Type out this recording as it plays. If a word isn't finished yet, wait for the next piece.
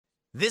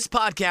This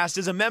podcast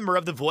is a member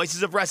of the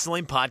Voices of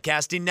Wrestling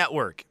Podcasting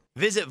Network.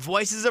 Visit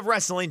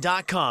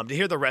voicesofwrestling.com to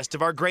hear the rest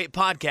of our great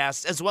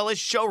podcasts, as well as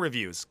show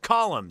reviews,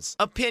 columns,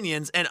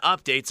 opinions, and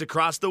updates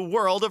across the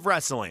world of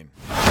wrestling.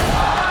 Hit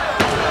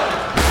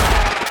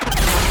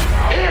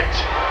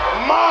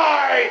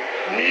my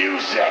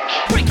music!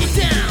 Break it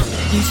down!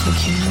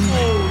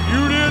 Oh,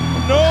 you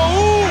didn't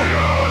know?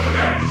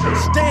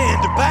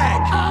 Stand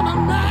back! I'm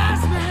a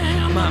nice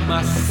man!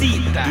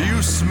 Mamacita! Do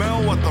you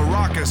smell what The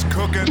Rock is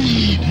cooking?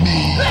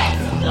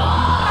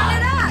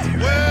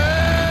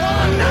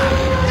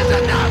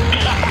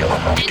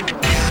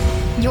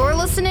 You're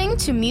listening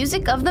to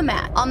Music of the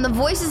Mat on the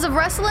Voices of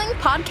Wrestling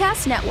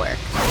Podcast Network.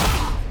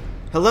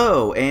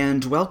 Hello,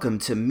 and welcome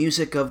to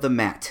Music of the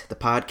Mat, the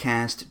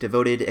podcast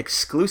devoted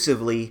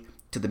exclusively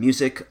to the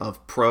music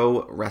of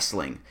pro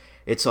wrestling.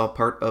 It's all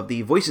part of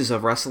the Voices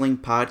of Wrestling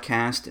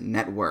Podcast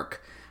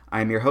Network.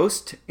 I'm your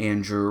host,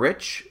 Andrew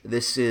Rich.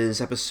 This is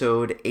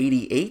episode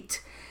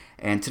 88,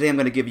 and today I'm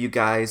going to give you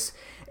guys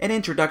an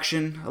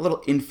introduction, a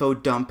little info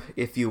dump,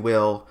 if you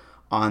will,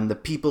 on the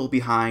people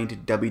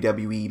behind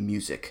WWE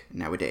music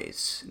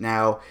nowadays.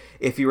 Now,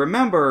 if you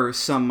remember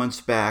some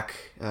months back,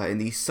 in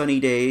the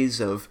sunny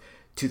days of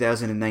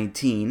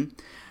 2019,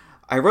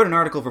 I wrote an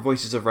article for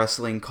Voices of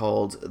Wrestling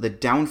called The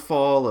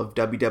Downfall of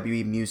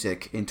WWE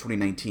Music in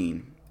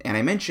 2019, and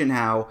I mentioned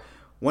how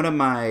one of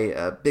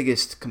my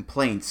biggest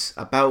complaints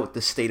about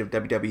the state of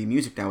WWE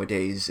music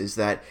nowadays is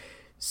that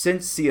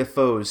since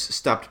CFOs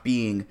stopped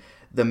being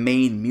the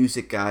main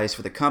music guys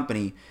for the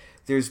company,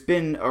 there's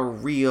been a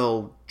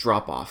real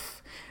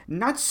drop-off.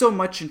 Not so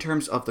much in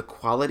terms of the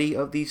quality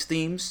of these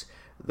themes,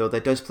 though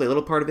that does play a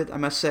little part of it, I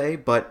must say,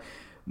 but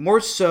more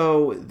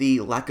so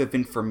the lack of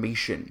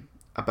information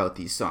about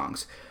these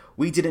songs.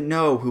 We didn't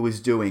know who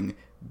was doing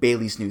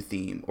Bayley's new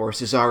theme, or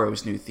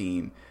Cesaro's new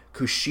theme,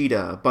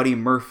 Kushida, Buddy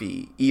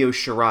Murphy, Io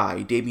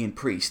Shirai, Damian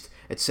Priest,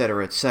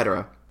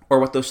 etc., or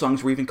what those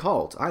songs were even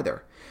called,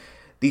 either.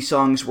 These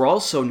songs were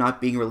also not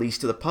being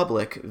released to the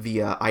public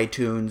via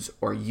iTunes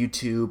or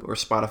YouTube or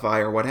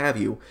Spotify or what have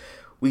you.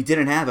 We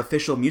didn't have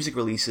official music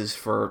releases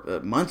for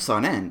months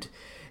on end.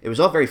 It was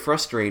all very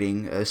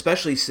frustrating,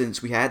 especially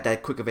since we had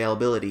that quick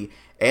availability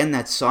and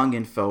that song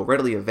info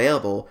readily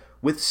available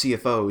with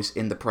CFOs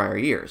in the prior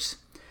years.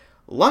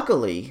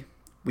 Luckily,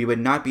 we would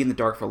not be in the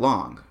dark for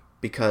long,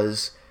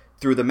 because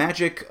through the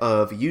magic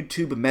of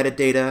YouTube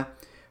metadata,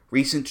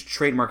 recent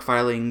trademark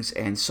filings,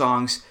 and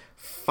songs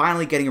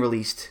finally getting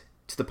released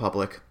to the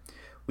public,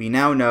 we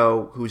now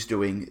know who's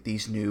doing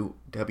these new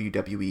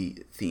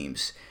WWE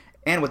themes,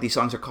 and what these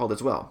songs are called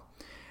as well.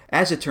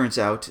 As it turns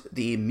out,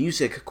 the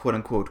music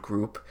quote-unquote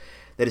group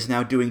that is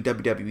now doing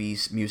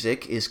WWE's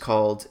music is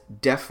called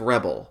Def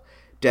Rebel.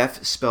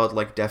 Def spelled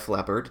like Def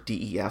Leppard,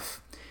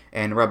 D-E-F,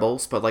 and Rebel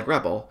spelled like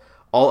Rebel,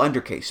 all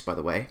undercase, by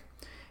the way.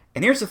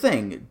 And here's the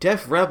thing,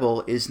 Def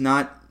Rebel is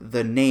not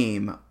the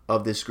name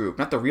of this group,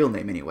 not the real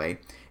name anyway.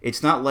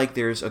 It's not like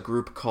there's a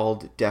group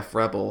called Def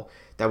Rebel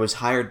that was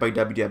hired by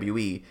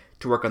WWE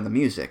to work on the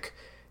music.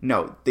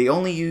 No, they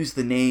only use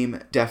the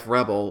name Def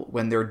Rebel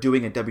when they're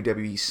doing a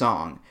WWE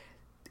song.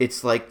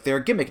 It's like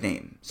their gimmick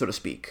name, so to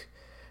speak.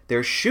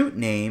 Their shoot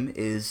name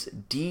is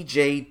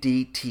DJ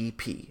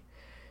DTP.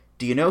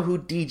 Do you know who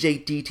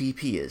DJ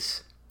DTP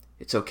is?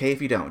 It's okay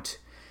if you don't.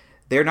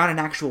 They're not an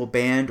actual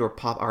band or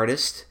pop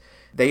artist.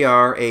 They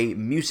are a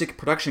music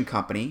production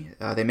company.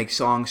 They make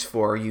songs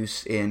for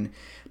use in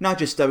not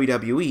just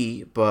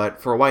WWE,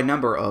 but for a wide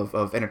number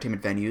of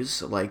entertainment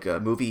venues like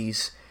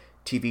movies,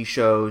 TV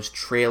shows,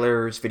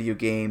 trailers, video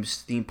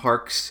games, theme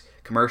parks,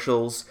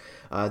 commercials.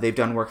 They've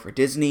done work for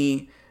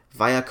Disney,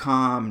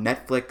 Viacom,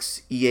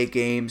 Netflix, EA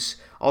Games,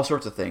 all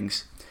sorts of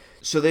things.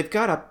 So they've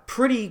got a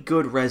pretty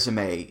good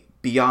resume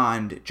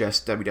beyond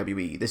just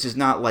WWE. This is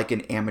not like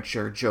an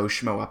amateur Joe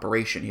Schmo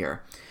operation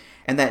here.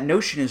 And that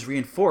notion is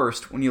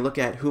reinforced when you look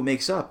at who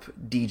makes up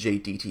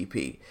DJ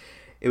DTP.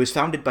 It was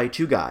founded by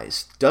two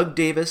guys, Doug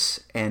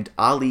Davis and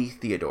Ali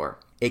Theodore,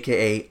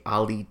 aka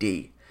Ali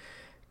D.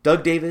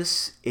 Doug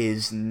Davis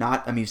is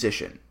not a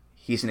musician.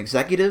 He's an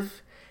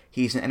executive,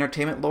 he's an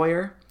entertainment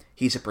lawyer,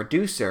 he's a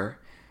producer,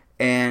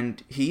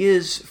 and he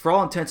is, for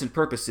all intents and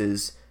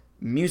purposes,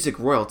 music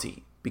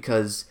royalty,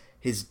 because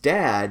his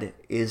dad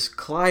is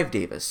Clive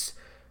Davis.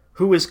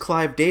 Who is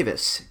Clive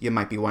Davis, you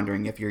might be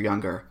wondering if you're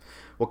younger.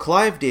 Well,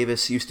 Clive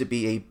Davis used to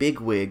be a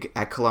bigwig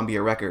at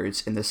Columbia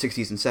Records in the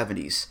 60s and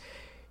 70s.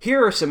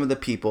 Here are some of the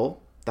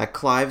people that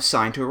Clive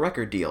signed to a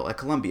record deal at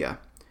Columbia.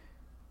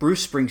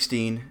 Bruce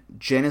Springsteen,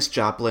 Janis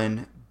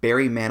Joplin,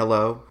 Barry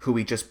Manilow, who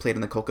we just played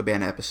in the Colt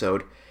Cabana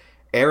episode,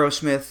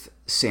 Aerosmith,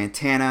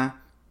 Santana,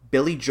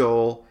 Billy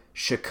Joel,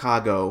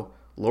 Chicago,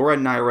 Laura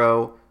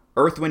Nyro,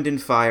 Earth, Wind and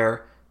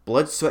Fire,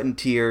 Blood, Sweat and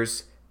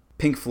Tears,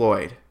 Pink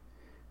Floyd.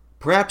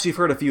 Perhaps you've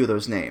heard a few of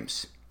those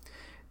names.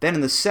 Then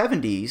in the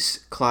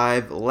 70s,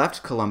 Clive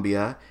left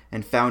Columbia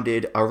and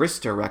founded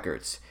Arista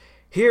Records.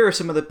 Here are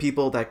some of the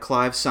people that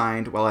Clive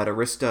signed while at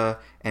Arista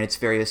and its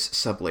various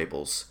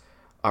sublabels.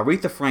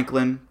 Aretha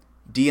Franklin,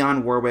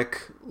 Dionne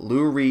Warwick,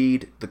 Lou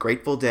Reed, The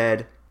Grateful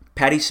Dead,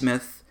 Patti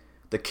Smith,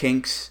 The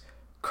Kinks,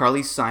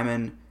 Carly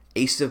Simon,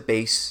 Ace of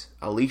Base,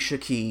 Alicia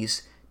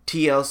Keys,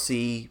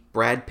 TLC,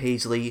 Brad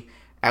Paisley,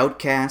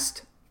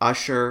 Outkast,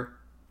 Usher,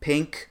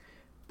 Pink,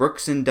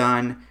 Brooks and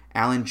Dunn,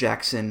 Alan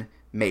Jackson,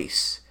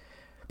 Mace.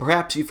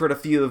 Perhaps you've heard a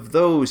few of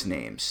those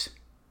names.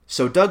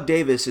 So Doug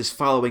Davis is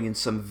following in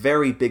some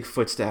very big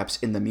footsteps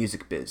in the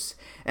music biz,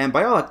 and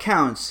by all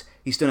accounts,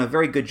 he's done a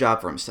very good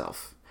job for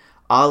himself.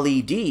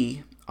 Ali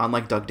D,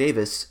 unlike Doug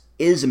Davis,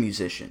 is a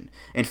musician.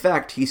 In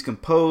fact, he's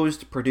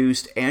composed,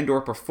 produced,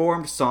 and/or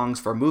performed songs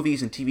for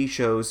movies and TV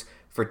shows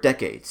for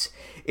decades.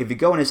 If you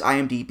go on his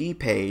IMDb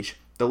page,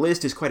 the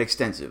list is quite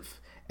extensive.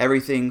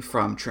 Everything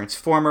from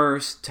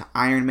Transformers to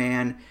Iron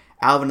Man,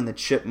 Alvin and the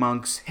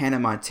Chipmunks, Hannah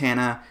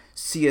Montana,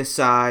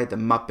 CSI, The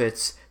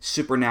Muppets,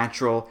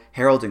 Supernatural,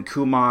 Harold and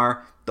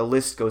Kumar, the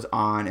list goes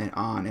on and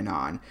on and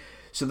on.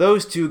 So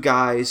those two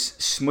guys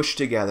smushed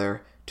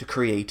together to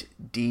create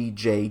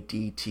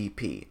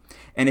DJDTP.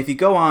 And if you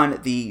go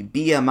on the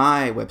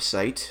BMI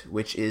website,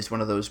 which is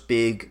one of those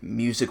big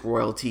music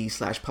royalty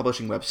 /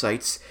 publishing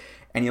websites,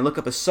 and you look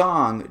up a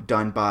song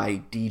done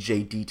by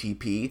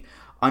DJDTP,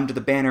 under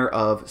the banner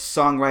of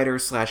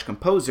songwriter /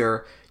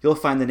 composer, you'll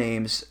find the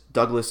names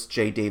Douglas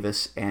J.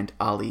 Davis and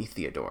Ali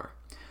Theodore.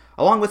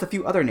 Along with a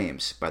few other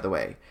names, by the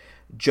way.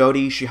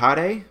 Jody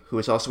Shihade, who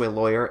is also a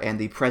lawyer and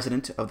the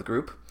president of the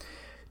group.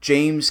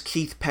 James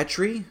Keith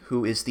Petrie,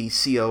 who is the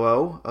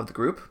COO of the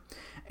group.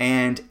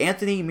 And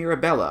Anthony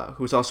Mirabella,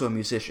 who is also a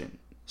musician.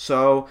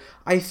 So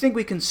I think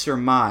we can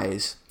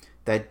surmise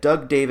that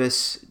Doug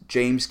Davis,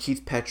 James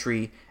Keith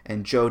Petrie,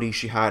 and Jody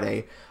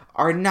Shihade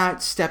are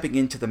not stepping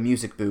into the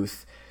music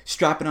booth,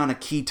 strapping on a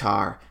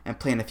keytar, and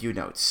playing a few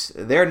notes.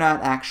 They're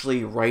not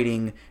actually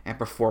writing and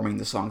performing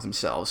the songs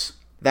themselves.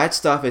 That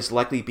stuff is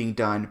likely being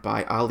done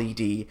by Ali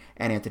D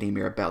and Anthony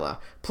Mirabella,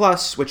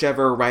 plus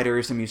whichever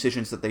writers and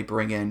musicians that they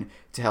bring in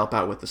to help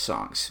out with the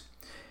songs.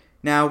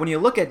 Now, when you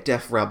look at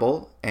Def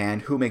Rebel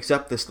and who makes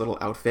up this little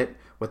outfit,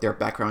 what their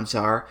backgrounds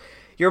are,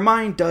 your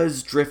mind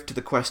does drift to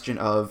the question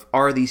of,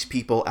 are these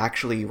people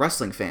actually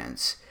wrestling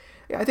fans?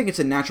 I think it's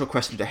a natural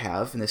question to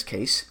have in this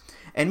case.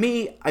 And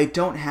me, I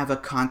don't have a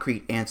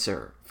concrete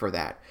answer for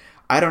that.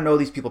 I don't know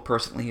these people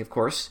personally, of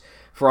course.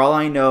 For all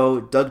I know,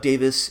 Doug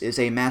Davis is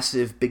a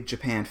massive Big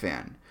Japan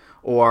fan.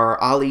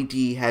 Or Ali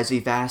D has a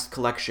vast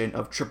collection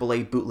of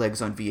AAA bootlegs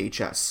on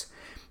VHS.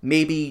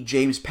 Maybe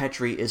James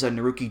Petrie is a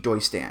Naruki Doi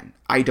stan.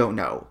 I don't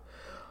know.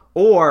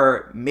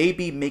 Or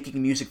maybe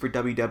making music for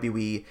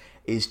WWE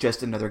is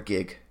just another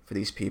gig for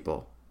these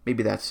people.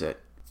 Maybe that's it.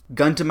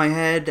 Gun to my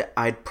head,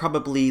 I'd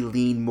probably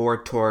lean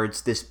more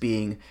towards this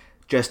being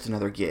just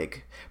another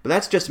gig. But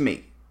that's just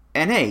me.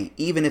 And hey,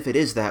 even if it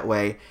is that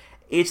way,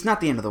 it's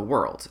not the end of the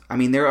world. I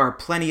mean, there are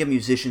plenty of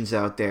musicians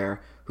out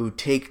there who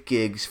take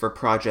gigs for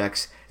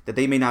projects that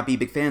they may not be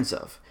big fans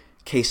of.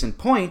 Case in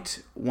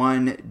point,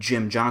 one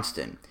Jim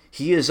Johnston.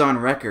 He is on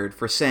record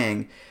for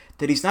saying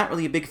that he's not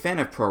really a big fan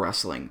of pro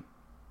wrestling.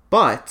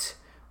 But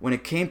when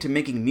it came to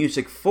making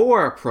music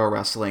for pro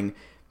wrestling,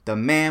 the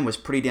man was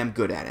pretty damn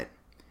good at it.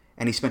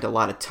 And he spent a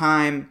lot of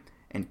time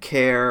and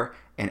care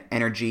and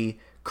energy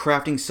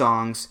crafting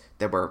songs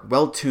that were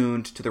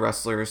well-tuned to the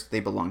wrestlers they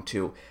belonged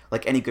to,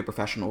 like any good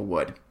professional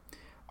would.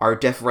 Are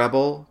Def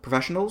Rebel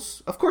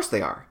professionals? Of course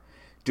they are.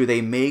 Do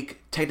they make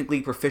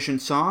technically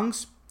proficient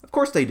songs? Of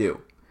course they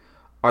do.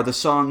 Are the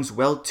songs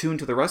well-tuned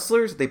to the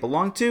wrestlers they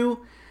belong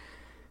to?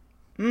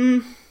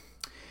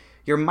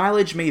 Your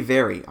mileage may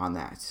vary on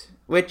that.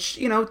 Which,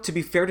 to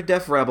be fair to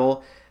Def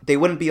Rebel, they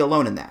wouldn't be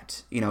alone in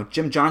that.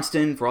 Jim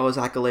Johnston, for all his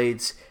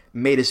accolades,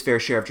 made his fair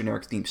share of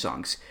generic theme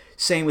songs.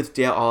 Same with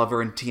Dale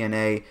Oliver in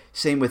TNA.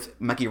 Same with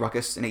Mikey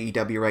Ruckus in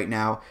AEW right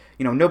now.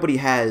 Nobody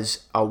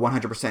has a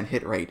 100%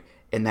 hit rate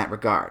in that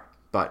regard.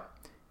 But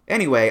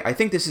anyway, I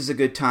think this is a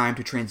good time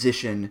to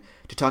transition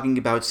to talking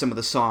about some of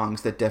the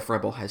songs that Def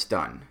Rebel has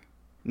done.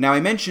 Now,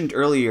 I mentioned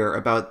earlier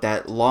about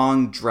that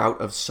long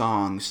drought of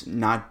songs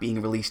not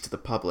being released to the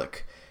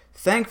public.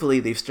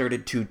 Thankfully, they've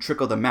started to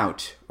trickle them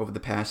out over the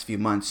past few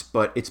months,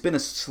 but it's been a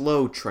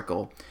slow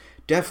trickle.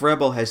 Def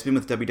Rebel has been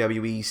with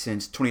WWE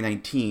since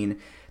 2019.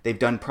 They've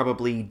done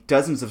probably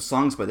dozens of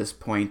songs by this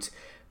point,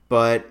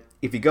 but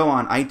if you go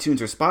on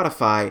iTunes or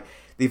Spotify,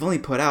 they've only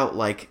put out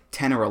like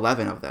 10 or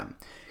 11 of them.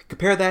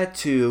 Compare that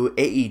to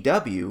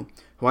AEW,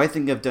 who I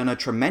think have done a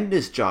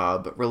tremendous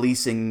job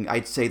releasing,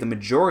 I'd say, the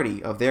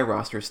majority of their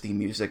roster's theme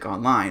music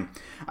online.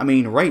 I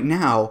mean, right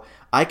now,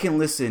 I can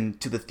listen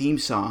to the theme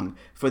song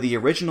for the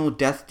original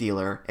Death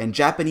Dealer and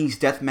Japanese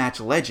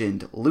deathmatch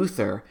legend,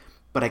 Luther,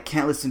 but I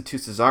can't listen to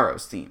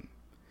Cesaro's theme.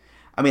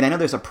 I mean, I know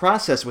there's a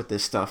process with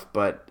this stuff,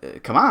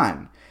 but come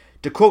on.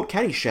 To quote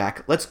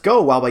Caddyshack, let's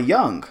go while we're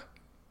young.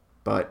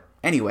 But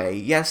anyway,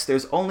 yes,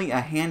 there's only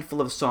a handful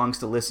of songs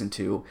to listen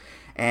to,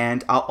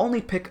 and I'll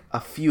only pick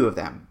a few of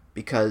them,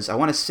 because I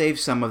want to save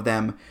some of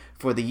them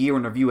for the Year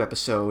in Review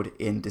episode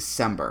in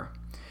December.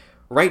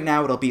 Right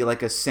now, it'll be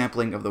like a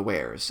sampling of the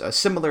wares,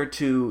 similar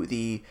to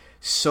the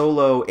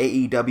solo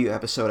AEW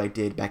episode I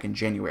did back in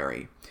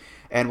January.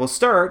 And we'll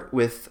start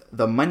with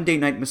the Monday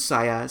Night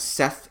Messiah,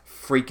 Seth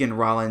freaking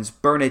Rollins,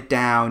 Burn It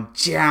Down,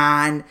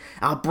 John!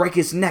 I'll break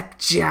his neck,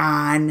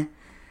 John!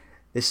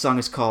 This song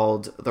is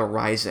called The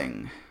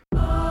Rising.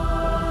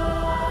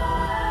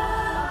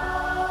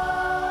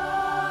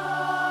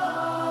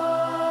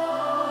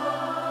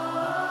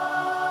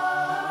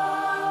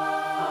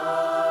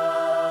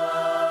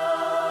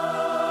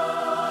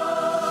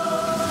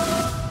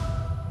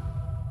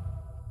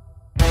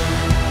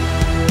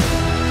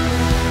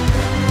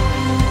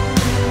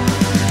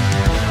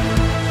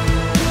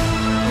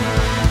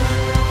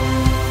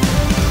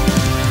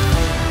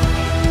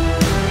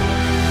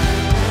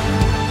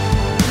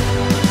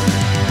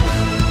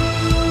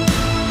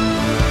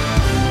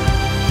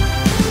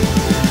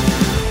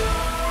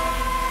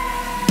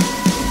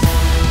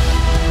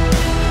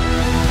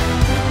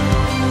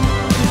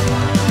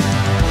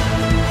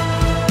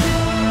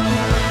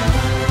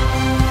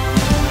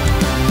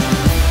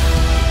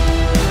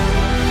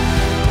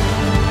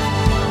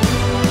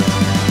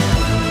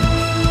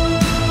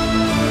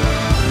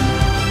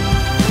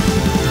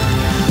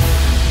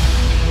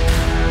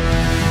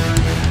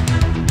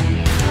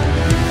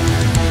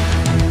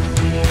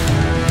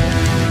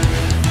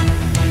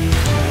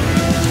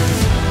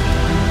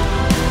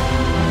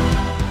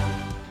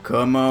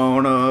 Come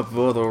on up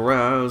for the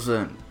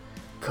rising.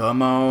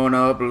 Come on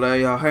up, lay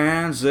your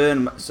hands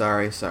in.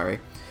 Sorry.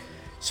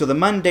 So the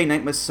Monday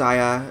Night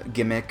Messiah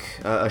gimmick,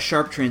 a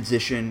sharp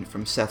transition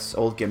from Seth's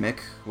old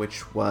gimmick,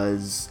 which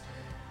was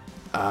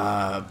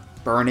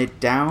burn it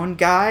down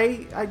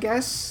guy, I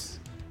guess.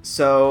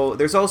 So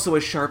there's also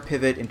a sharp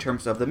pivot in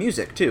terms of the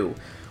music too,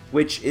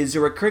 which is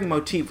a recurring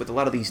motif with a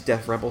lot of these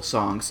Def Rebel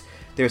songs.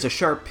 There's a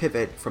sharp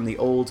pivot from the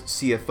old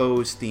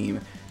CFO's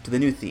theme to the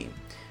new theme.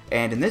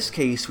 And in this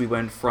case, we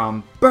went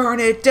from burn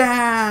it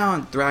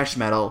down thrash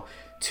metal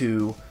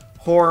to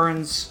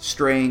horns,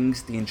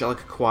 strings, the angelic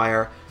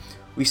choir.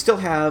 We still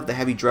have the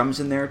heavy drums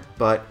in there,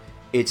 but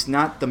it's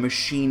not the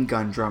machine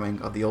gun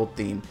drumming of the old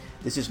theme.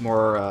 This is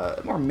more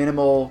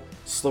minimal,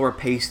 slower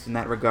paced in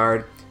that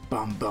regard.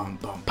 Bum bum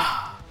bum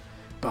pa,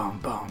 bum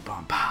bum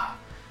bum pa.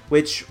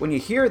 Which, when you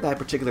hear that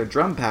particular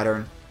drum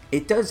pattern,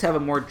 it does have a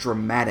more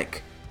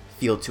dramatic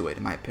feel to it,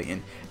 in my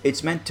opinion.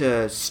 It's meant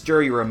to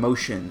stir your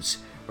emotions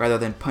rather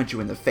than punch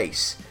you in the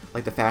face,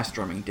 like the fast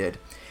drumming did.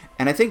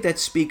 And I think that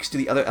speaks to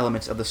the other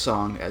elements of the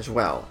song as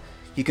well.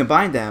 You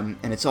combine them,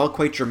 and it's all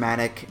quite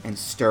dramatic and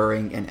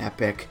stirring and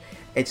epic.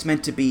 It's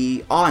meant to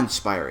be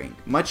awe-inspiring,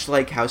 much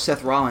like how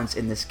Seth Rollins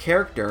in this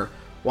character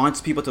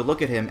wants people to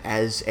look at him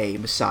as a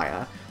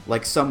messiah,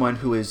 like someone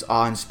who is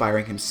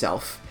awe-inspiring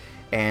himself,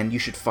 and you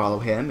should follow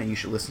him, and you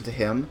should listen to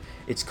him.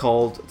 It's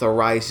called The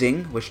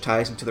Rising, which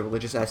ties into the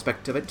religious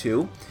aspect of it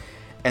too,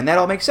 and that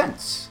all makes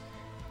sense.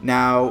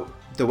 Now,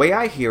 the way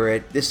I hear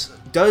it, this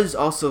does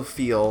also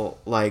feel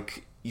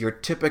like your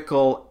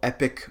typical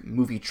epic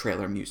movie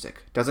trailer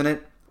music, doesn't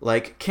it?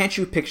 Like, can't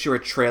you picture a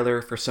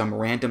trailer for some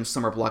random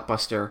summer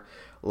blockbuster,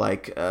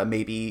 like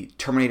maybe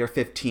Terminator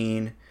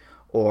 15,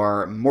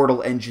 or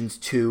Mortal Engines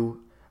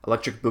 2,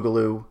 Electric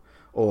Boogaloo,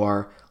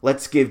 or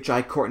Let's Give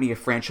Jai Courtney a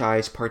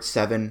Franchise Part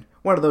 7,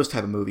 one of those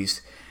type of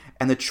movies.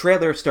 And the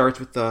trailer starts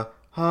with the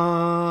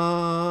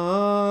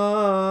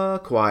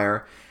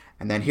choir,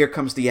 and then here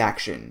comes the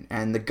action,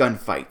 and the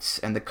gunfights,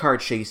 and the car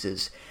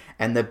chases,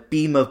 and the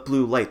beam of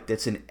blue light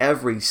that's in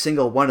every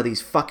single one of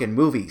these fucking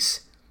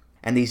movies.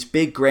 And these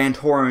big grand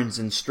horns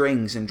and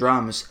strings and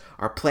drums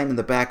are playing in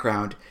the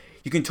background.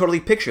 You can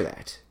totally picture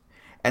that.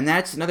 And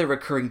that's another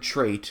recurring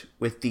trait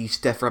with these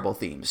Def Rebel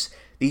themes.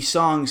 These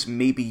songs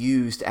may be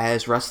used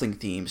as wrestling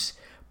themes,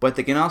 but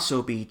they can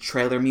also be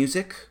trailer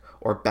music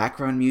or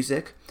background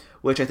music,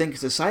 which I think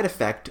is a side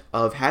effect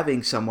of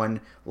having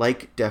someone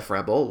like Def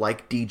Rebel,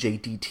 like DJ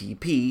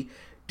DTP,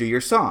 do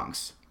your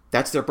songs.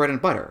 That's their bread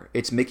and butter.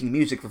 It's making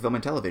music for film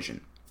and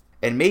television.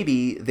 And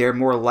maybe they're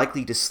more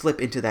likely to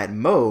slip into that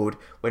mode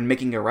when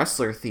making a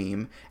wrestler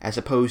theme, as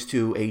opposed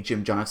to a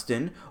Jim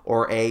Johnston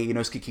or a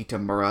Inosuke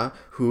Kitamura,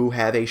 who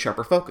have a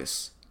sharper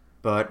focus.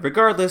 But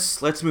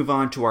regardless, let's move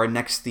on to our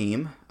next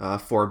theme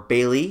for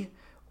Bayley,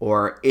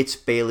 or It's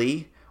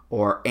Bayley,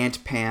 or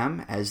Aunt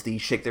Pam, as the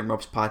Shake Them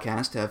Ropes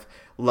podcast have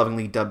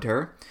lovingly dubbed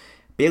her.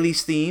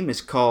 Bayley's theme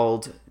is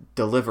called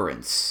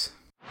Deliverance.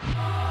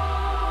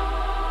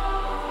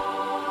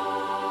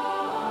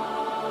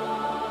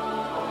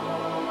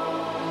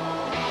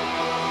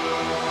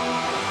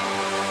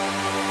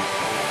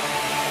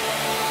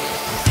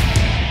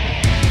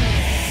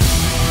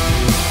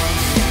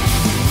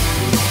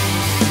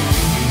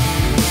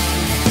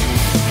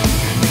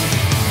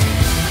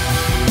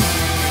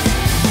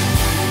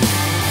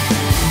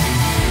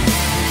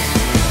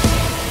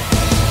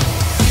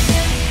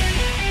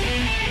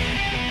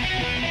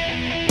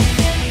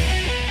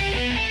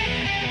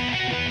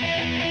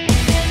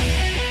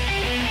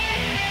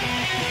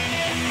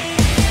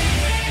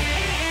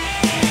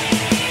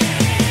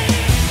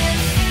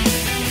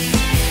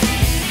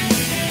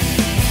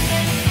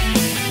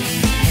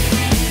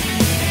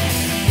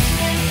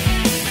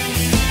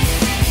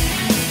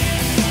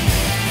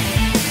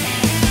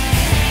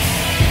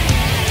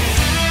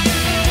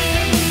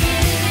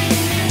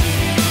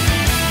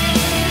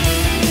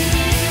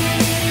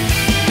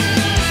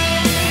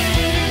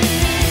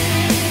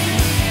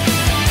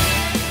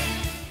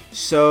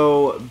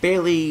 So,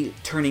 Bayley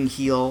turning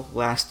heel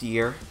last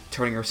year,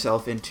 turning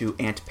herself into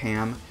Aunt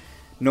Pam.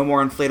 No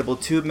more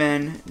inflatable tube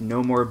men,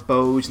 no more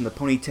bows in the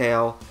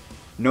ponytail,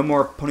 no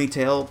more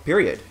ponytail,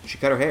 period. She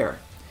cut her hair.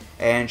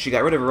 And she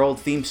got rid of her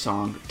old theme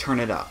song, Turn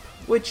It Up,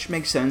 which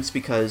makes sense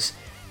because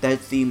that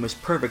theme was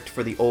perfect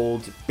for the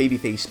old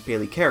babyface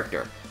Bayley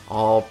character.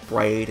 All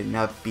bright and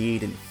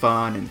upbeat and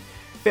fun and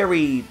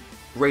very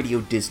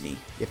Radio Disney,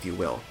 if you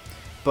will.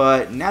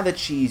 But now that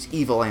she's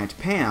evil Aunt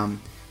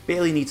Pam,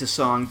 Bayley needs a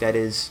song that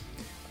is,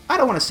 I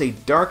don't want to say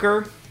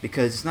darker,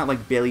 because it's not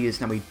like Bayley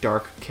is now a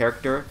dark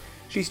character.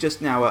 She's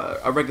just now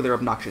a regular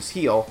obnoxious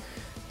heel,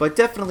 but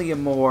definitely a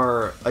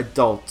more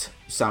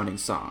adult-sounding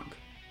song.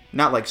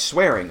 Not like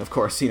swearing, of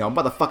course,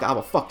 motherfucker, I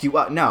will fuck you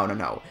up.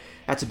 No.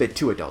 That's a bit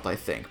too adult, I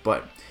think,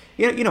 but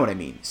you know what I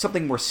mean.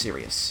 Something more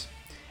serious.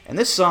 And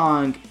this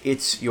song,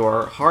 it's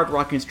your hard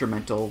rock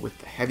instrumental with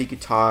the heavy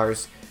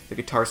guitars, the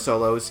guitar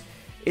solos.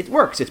 It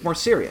works, it's more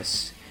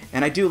serious,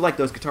 and I do like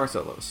those guitar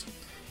solos.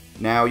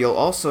 Now, you'll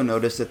also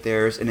notice that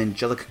there's an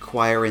angelic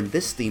choir in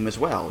this theme as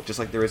well, just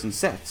like there is in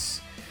Seth's,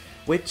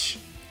 which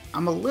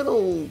I'm a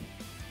little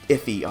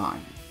iffy on,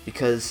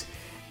 because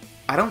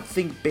I don't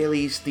think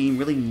Bayley's theme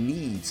really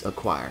needs a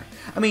choir.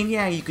 I mean,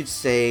 yeah, you could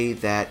say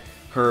that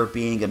her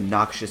being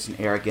obnoxious and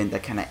arrogant,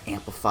 that kind of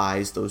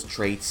amplifies those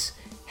traits,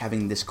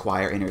 having this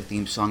choir in her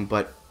theme song,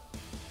 but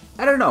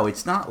I don't know,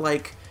 it's not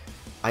like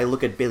I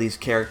look at Bayley's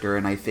character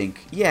and I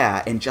think,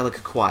 yeah,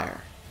 angelic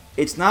choir.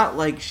 It's not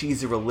like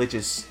she's a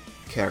religious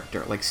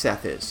character like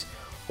Seth is,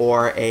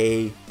 or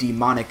a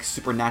demonic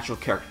supernatural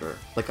character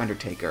like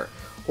Undertaker,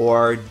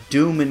 or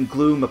doom and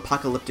gloom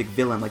apocalyptic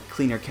villain like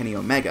Cleaner Kenny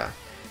Omega.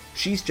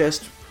 She's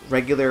just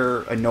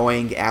regular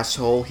annoying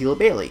asshole heel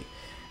Bayley.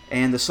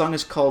 And the song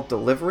is called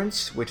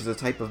Deliverance, which is a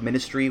type of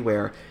ministry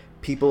where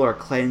people are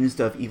cleansed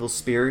of evil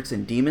spirits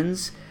and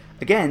demons.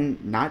 Again,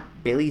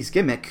 not Bayley's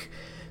gimmick.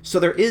 So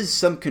there is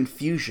some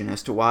confusion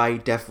as to why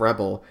Def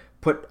Rebel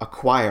put a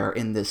choir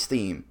in this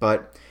theme,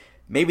 but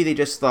maybe they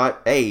just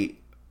thought, hey,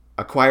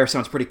 a choir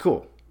sounds pretty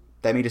cool.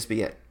 That may just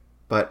be it.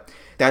 But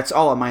that's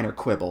all a minor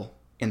quibble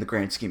in the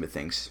grand scheme of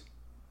things.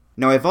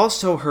 Now, I've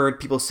also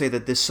heard people say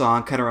that this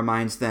song kind of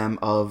reminds them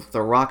of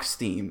The Rock's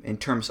theme in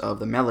terms of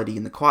the melody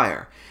in the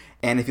choir.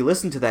 And if you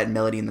listen to that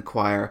melody in the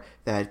choir,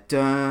 that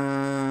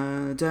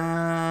da,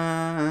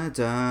 da,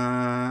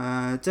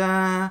 da,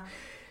 da,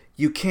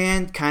 you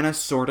can kind of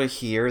sort of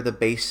hear the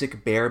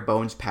basic bare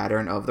bones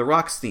pattern of The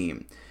Rock's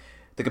theme.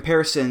 The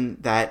comparison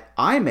that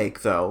I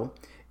make, though,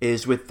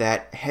 is with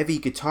that heavy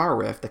guitar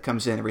riff that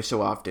comes in every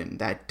so often.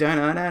 That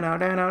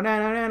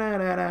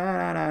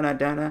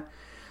da-na-na-na-na-na-na-na-na-na-na-na-na.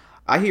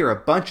 I hear a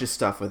bunch of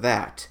stuff with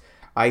that.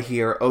 I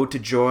hear Ode to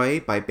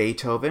Joy by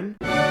Beethoven.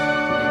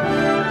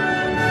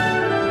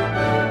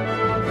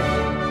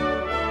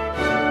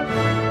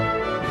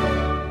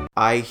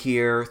 I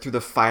hear Through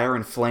the Fire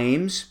and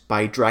Flames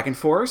by Dragon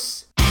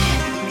Force.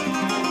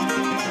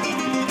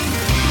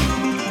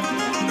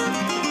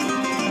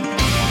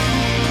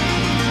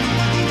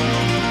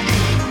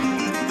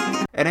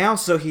 And I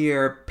also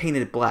hear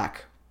Painted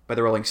Black by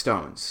the Rolling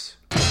Stones.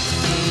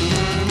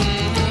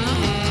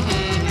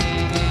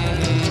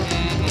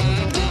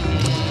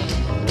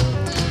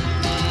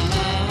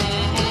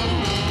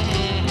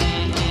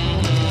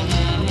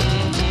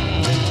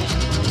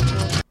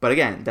 But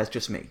again, that's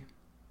just me.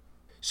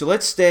 So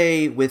let's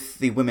stay with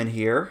the women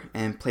here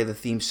and play the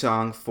theme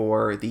song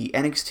for the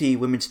NXT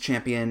Women's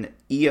Champion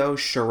Io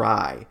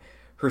Shirai.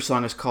 Her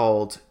song is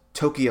called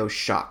Tokyo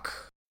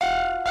Shock.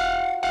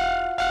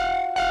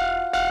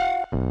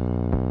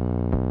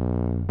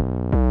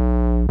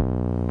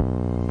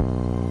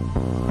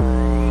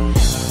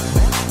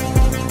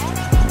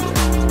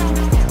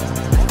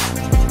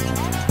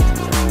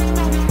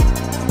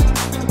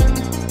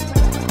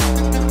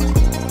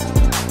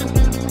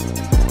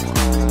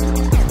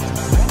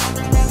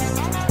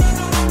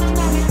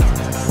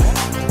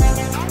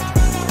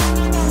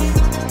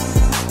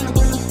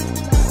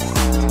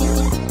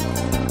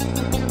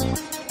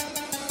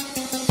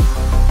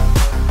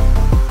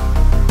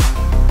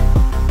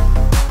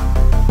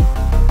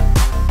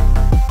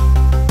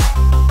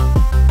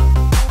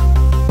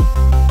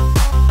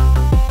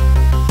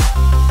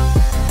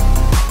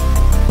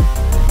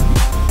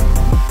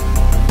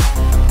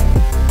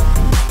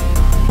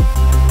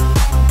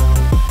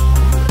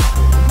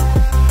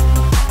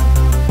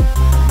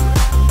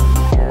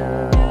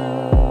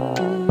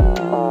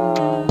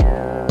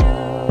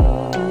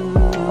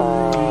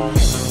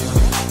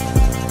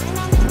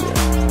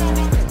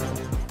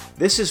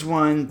 This is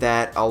one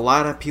that a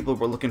lot of people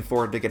were looking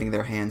forward to getting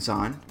their hands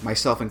on,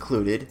 myself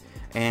included,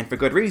 and for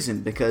good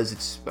reason, because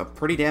it's a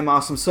pretty damn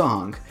awesome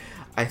song.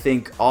 I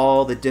think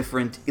all the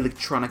different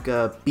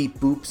electronica beat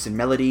boops and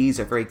melodies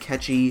are very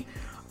catchy.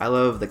 I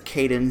love the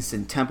cadence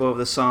and tempo of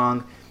the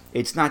song.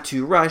 It's not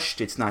too rushed,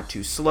 it's not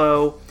too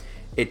slow.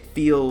 It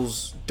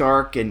feels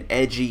dark and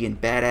edgy and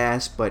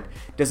badass, but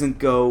doesn't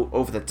go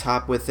over the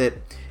top with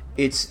it.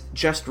 It's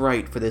just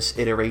right for this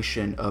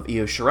iteration of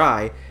Io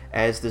Shirai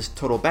as this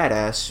total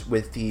badass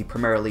with the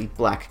primarily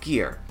black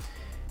gear.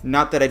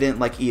 Not that I didn't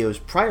like EO's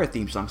prior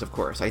theme songs, of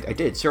course. I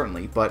did,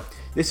 certainly, but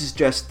this is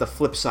just the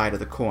flip side of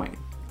the coin.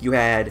 You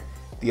had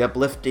the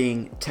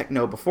uplifting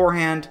techno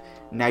beforehand,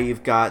 now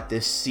you've got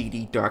this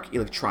seedy, dark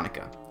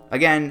electronica.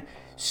 Again,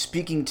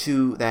 speaking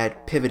to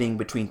that pivoting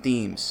between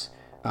themes.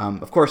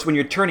 Of course, when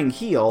you're turning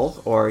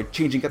heel, or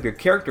changing up your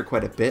character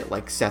quite a bit,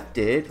 like Seth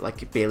did,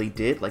 like Bailey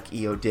did, like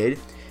EO did,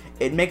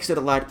 it makes it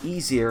a lot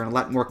easier and a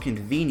lot more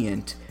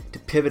convenient to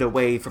pivot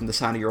away from the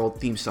sound of your old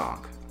theme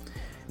song.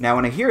 Now,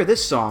 when I hear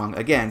this song,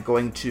 again,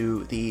 going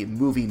to the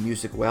movie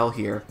music well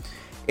here,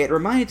 it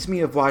reminds me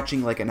of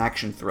watching like an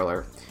action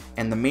thriller,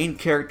 and the main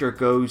character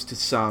goes to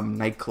some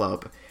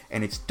nightclub,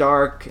 and it's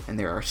dark, and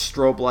there are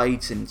strobe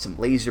lights and some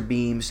laser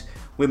beams,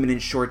 women in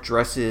short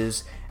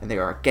dresses, and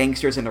there are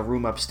gangsters in a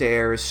room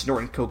upstairs,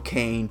 snorting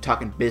cocaine,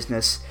 talking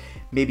business,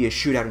 maybe a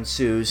shootout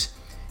ensues.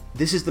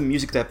 This is the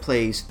music that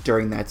plays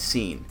during that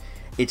scene.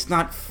 It's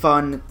not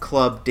fun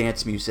club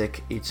dance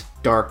music, it's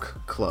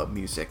dark club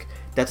music.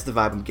 That's the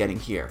vibe I'm getting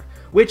here.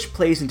 Which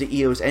plays into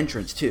EO's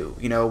entrance too.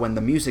 You know, when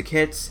the music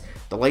hits,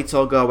 the lights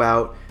all go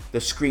out,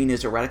 the screen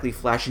is erratically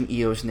flashing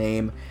EO's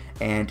name,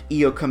 and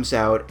EO comes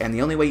out, and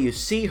the only way you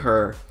see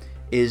her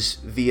is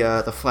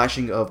via the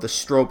flashing of the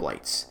strobe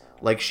lights,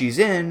 like she's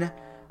in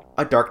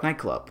a dark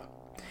nightclub.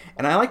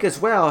 And I like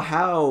as well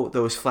how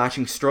those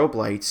flashing strobe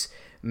lights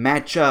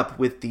match up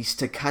with the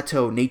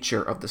staccato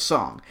nature of the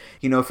song.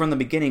 You know, from the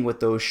beginning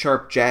with those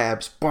sharp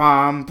jabs,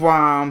 bam,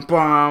 bam,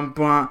 bam,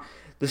 bam.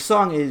 The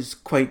song is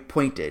quite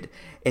pointed.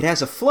 It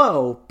has a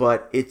flow,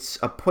 but it's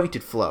a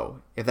pointed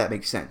flow, if that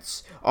makes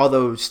sense. All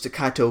those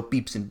staccato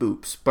beeps and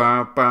boops.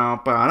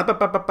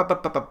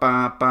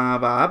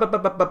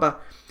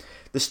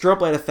 The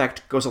strobe light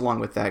effect goes along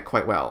with that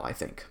quite well, I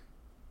think.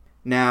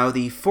 Now,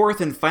 the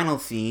fourth and final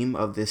theme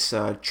of this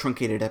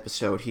truncated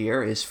episode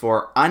here is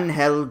for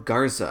Angel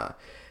Garza,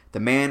 the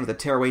man with the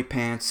tearaway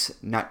pants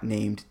not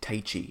named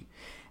Taichi.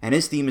 And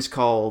his theme is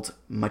called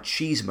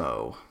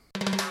Machismo.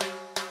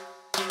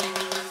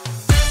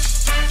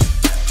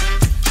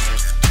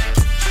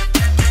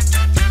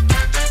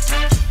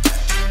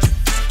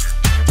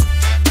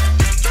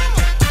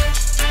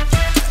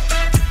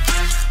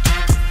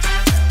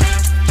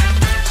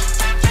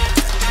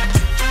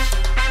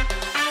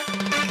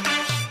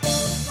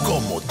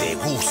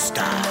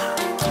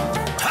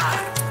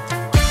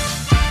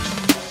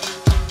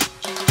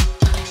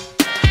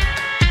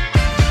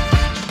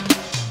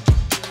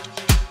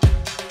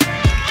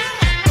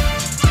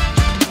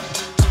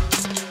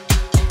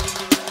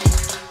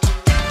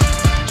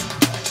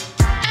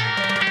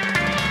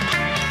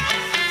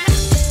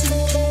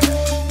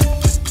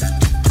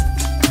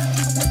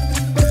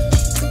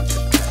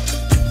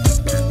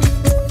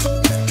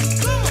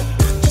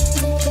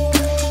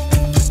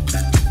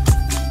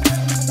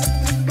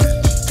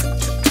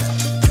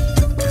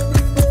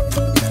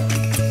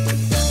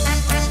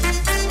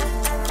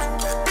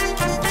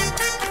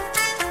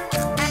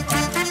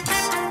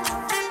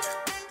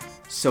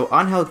 So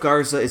Angel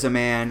Garza is a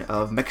man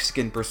of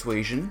Mexican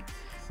persuasion,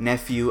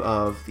 nephew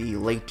of the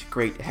late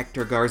great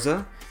Hector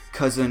Garza,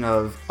 cousin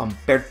of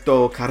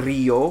Humberto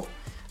Carrillo,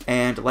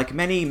 and like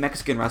many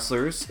Mexican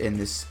wrestlers in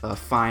this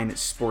fine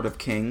sport of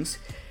kings,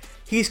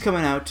 he's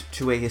coming out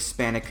to a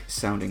Hispanic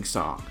sounding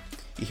song.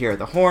 You hear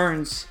the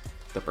horns,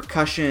 the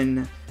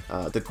percussion,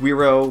 the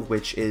güiro,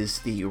 which is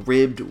the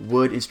ribbed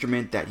wood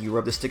instrument that you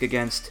rub the stick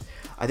against.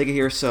 I think I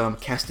hear some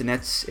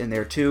castanets in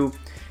there too.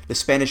 The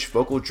Spanish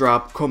vocal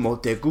drop, como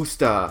te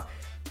gusta.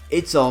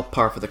 It's all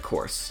par for the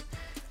course.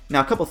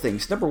 Now, a couple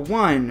things. Number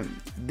one,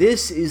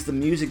 this is the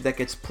music that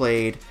gets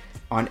played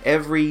on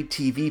every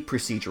TV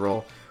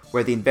procedural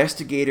where the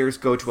investigators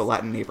go to a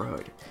Latin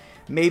neighborhood.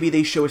 Maybe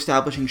they show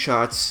establishing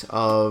shots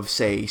of,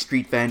 say,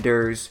 street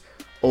vendors,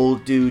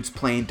 old dudes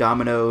playing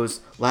dominoes,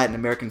 Latin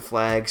American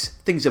flags,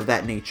 things of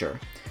that nature.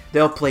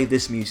 They'll play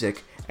this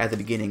music at the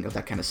beginning of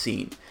that kind of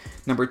scene.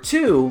 Number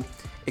two,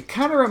 it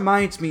kind of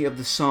reminds me of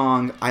the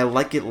song I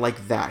Like It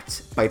Like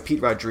That by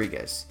Pete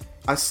Rodriguez.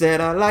 I said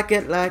I like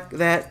it like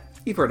that.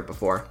 You've heard it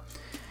before.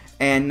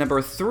 And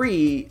number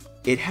three,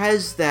 it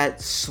has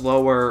that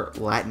slower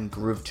Latin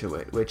groove to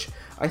it, which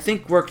I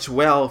think works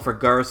well for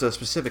Garza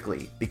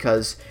specifically,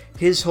 because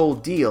his whole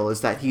deal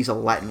is that he's a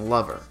Latin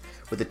lover,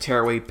 with the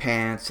tearaway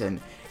pants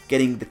and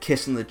getting the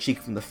kiss on the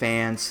cheek from the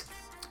fans.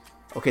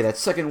 Okay, that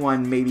second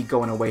one may be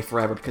going away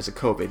forever because of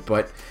COVID,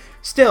 but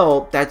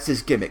still, that's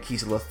his gimmick.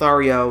 He's a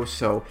Lothario,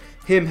 so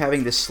him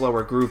having this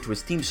slower groove to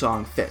his theme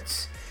song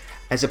fits.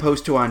 As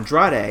opposed to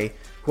Andrade,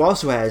 who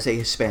also has a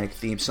Hispanic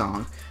theme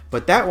song,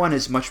 but that one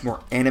is much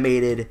more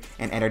animated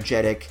and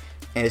energetic,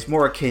 and is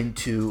more akin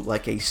to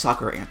like a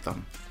soccer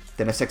anthem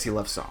than a sexy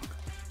love song.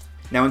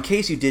 Now, in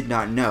case you did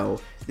not know,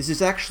 this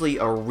is actually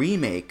a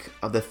remake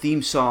of the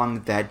theme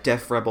song that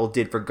Def Rebel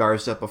did for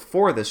Garza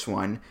before this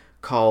one,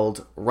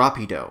 called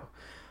Rapido.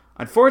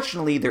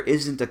 Unfortunately, there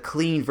isn't a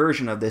clean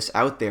version of this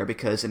out there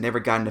because it never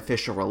got an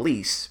official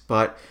release,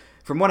 but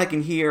from what I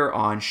can hear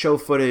on show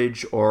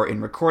footage or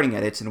in recording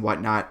edits and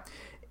whatnot,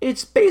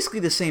 it's basically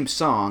the same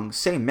song,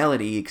 same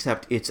melody,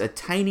 except it's a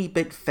tiny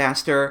bit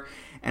faster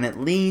and it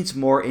leans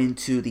more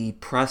into the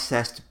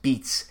processed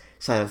beats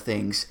side of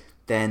things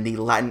than the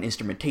Latin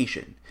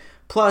instrumentation.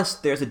 Plus,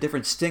 there's a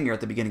different stinger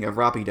at the beginning of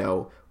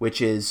Rapido,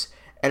 which is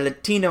El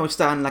Latino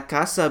está en la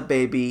casa,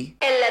 baby.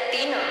 El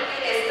Latino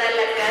está en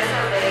la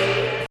casa,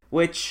 baby.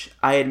 Which,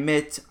 I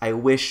admit, I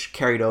wish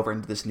carried over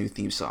into this new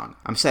theme song.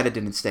 I'm sad it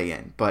didn't stay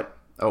in, but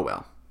oh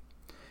well.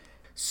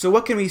 So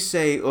what can we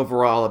say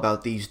overall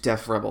about these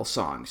Def Rebel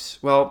songs?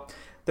 Well,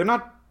 they're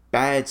not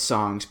bad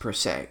songs per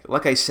se.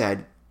 Like I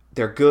said,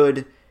 they're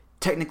good,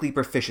 technically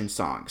proficient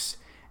songs.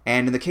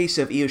 And in the case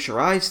of Io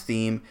Shirai's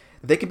theme,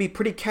 they can be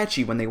pretty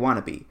catchy when they want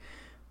to be.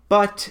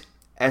 But,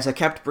 as I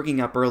kept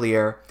bringing up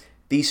earlier,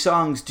 these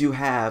songs do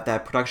have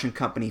that production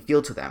company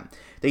feel to them.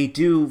 They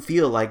do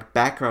feel like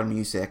background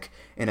music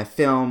in a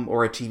film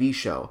or a TV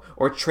show,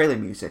 or trailer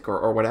music,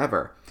 or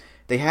whatever.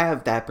 They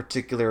have that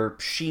particular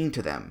sheen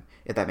to them,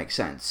 if that makes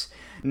sense.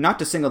 Not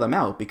to single them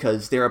out,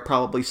 because there are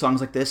probably songs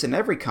like this in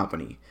every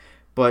company.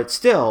 But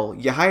still,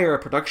 you hire a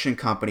production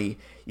company,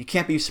 you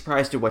can't be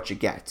surprised at what you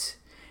get.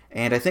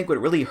 And I think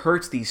what really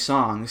hurts these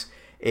songs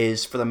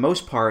is, for the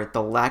most part,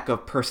 the lack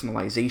of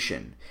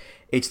personalization.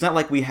 It's not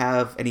like we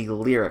have any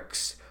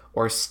lyrics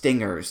or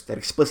stingers that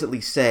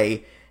explicitly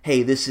say,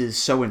 hey, this is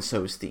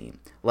so-and-so's theme.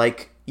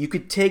 Like, you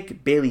could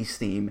take Bailey's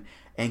theme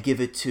and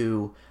give it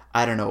to,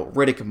 I don't know,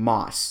 Riddick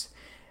Moss.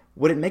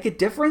 Would it make a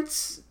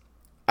difference?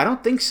 I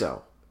don't think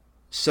so.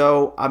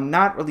 So, I'm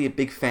not really a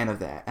big fan of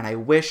that, and I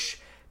wish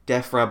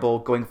Def Rebel,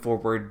 going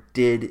forward,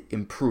 did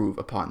improve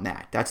upon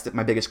that. That's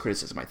my biggest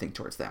criticism, I think,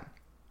 towards them.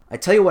 I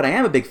tell you what I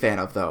am a big fan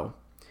of, though.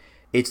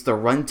 It's the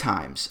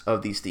runtimes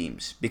of these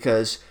themes,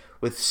 because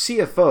with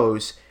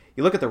CFOs,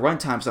 you look at the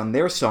runtimes on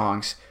their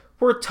songs,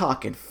 we're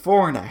talking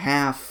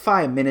 4.5,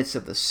 5 minutes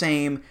of the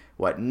same,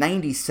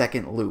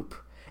 90-second loop.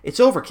 It's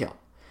overkill.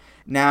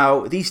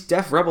 Now, these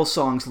Def Rebel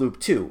songs loop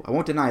too, I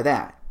won't deny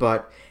that,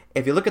 but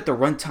if you look at the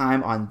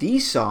runtime on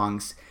these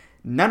songs,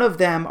 none of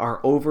them are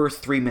over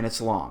 3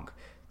 minutes long.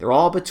 They're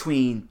all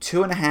between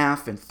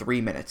 2.5 and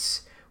 3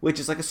 minutes, which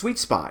is like a sweet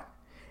spot.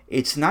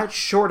 It's not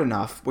short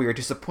enough where you're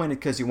disappointed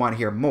because you want to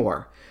hear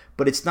more,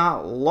 but it's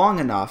not long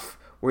enough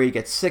where you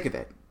get sick of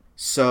it.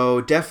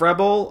 So, Def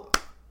Rebel,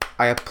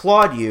 I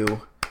applaud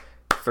you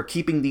for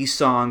keeping these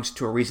songs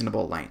to a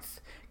reasonable length.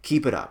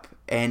 Keep it up.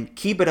 And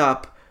keep it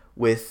up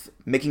with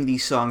making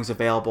these songs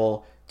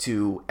available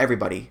to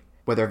everybody,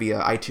 whether via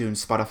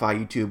iTunes, Spotify,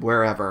 YouTube,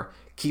 wherever.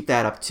 Keep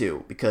that up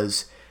too,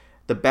 because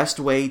the best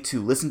way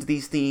to listen to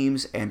these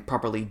themes and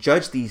properly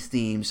judge these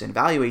themes and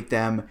evaluate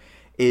them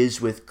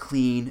is with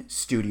clean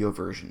studio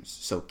versions.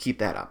 So keep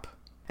that up.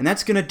 And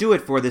that's going to do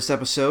it for this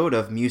episode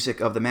of Music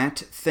of the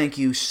Mat. Thank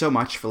you so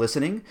much for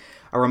listening.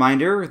 A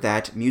reminder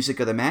that Music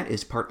of the Mat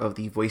is part of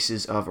the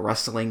Voices of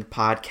Wrestling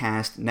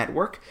podcast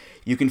network.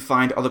 You can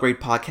find all the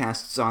great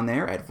podcasts on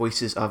there at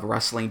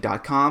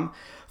voicesofwrestling.com.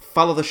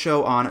 Follow the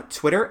show on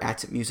Twitter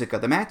at Music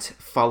of the Mat.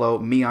 Follow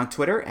me on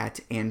Twitter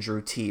at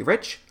Andrew T.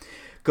 Rich.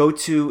 Go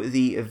to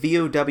the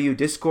VOW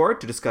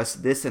Discord to discuss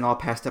this and all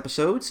past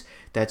episodes.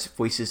 That's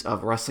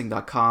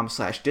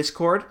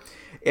voicesofwrestling.com/Discord.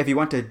 If you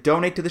want to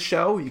donate to the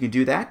show, you can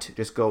do that.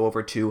 Just go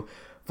over to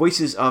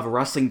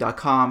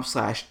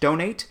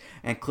voicesofwrestling.com/donate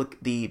and click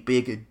the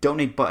big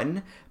donate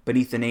button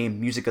beneath the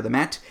name Music of the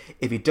Mat.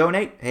 If you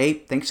donate, hey,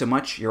 thanks so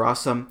much. You're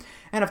awesome.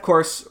 And of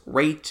course,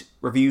 rate,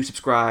 review,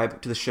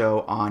 subscribe to the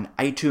show on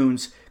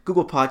iTunes,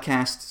 Google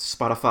Podcasts,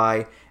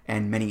 Spotify,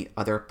 and many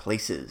other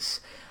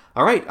places.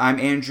 All right, I'm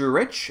Andrew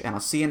Rich, and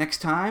I'll see you next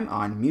time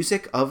on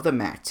Music of the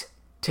Mat.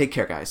 Take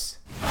care, guys.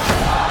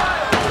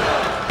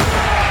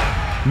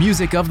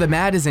 Music of the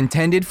Mat is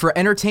intended for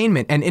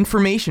entertainment and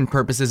information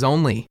purposes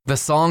only. The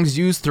songs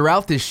used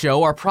throughout this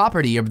show are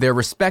property of their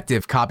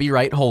respective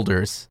copyright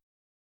holders.